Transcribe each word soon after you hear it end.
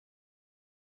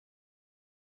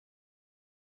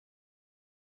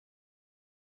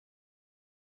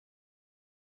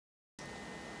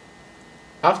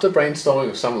After brainstorming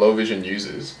with some low vision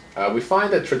users, we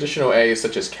find that traditional aids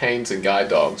such as canes and guide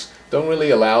dogs don't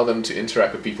really allow them to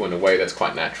interact with people in a way that's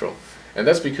quite natural. And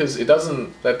that's because it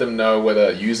doesn't let them know whether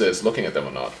a user is looking at them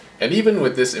or not. And even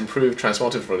with this improved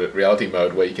transformative reality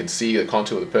mode where you can see the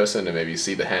contour of the person and maybe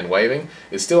see the hand waving,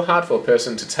 it's still hard for a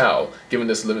person to tell, given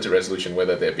this limited resolution,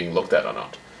 whether they're being looked at or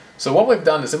not. So what we've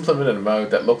done is implemented a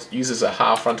mode that uses a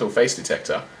half frontal face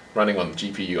detector running on the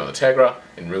GPU on the Tegra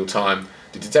in real time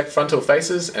to detect frontal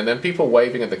faces, and then people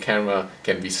waving at the camera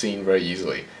can be seen very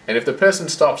easily. And if the person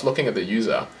stops looking at the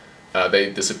user,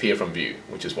 they disappear from view,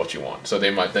 which is what you want. So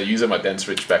the user might then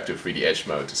switch back to 3D Edge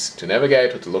mode to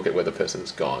navigate or to look at where the person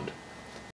has gone.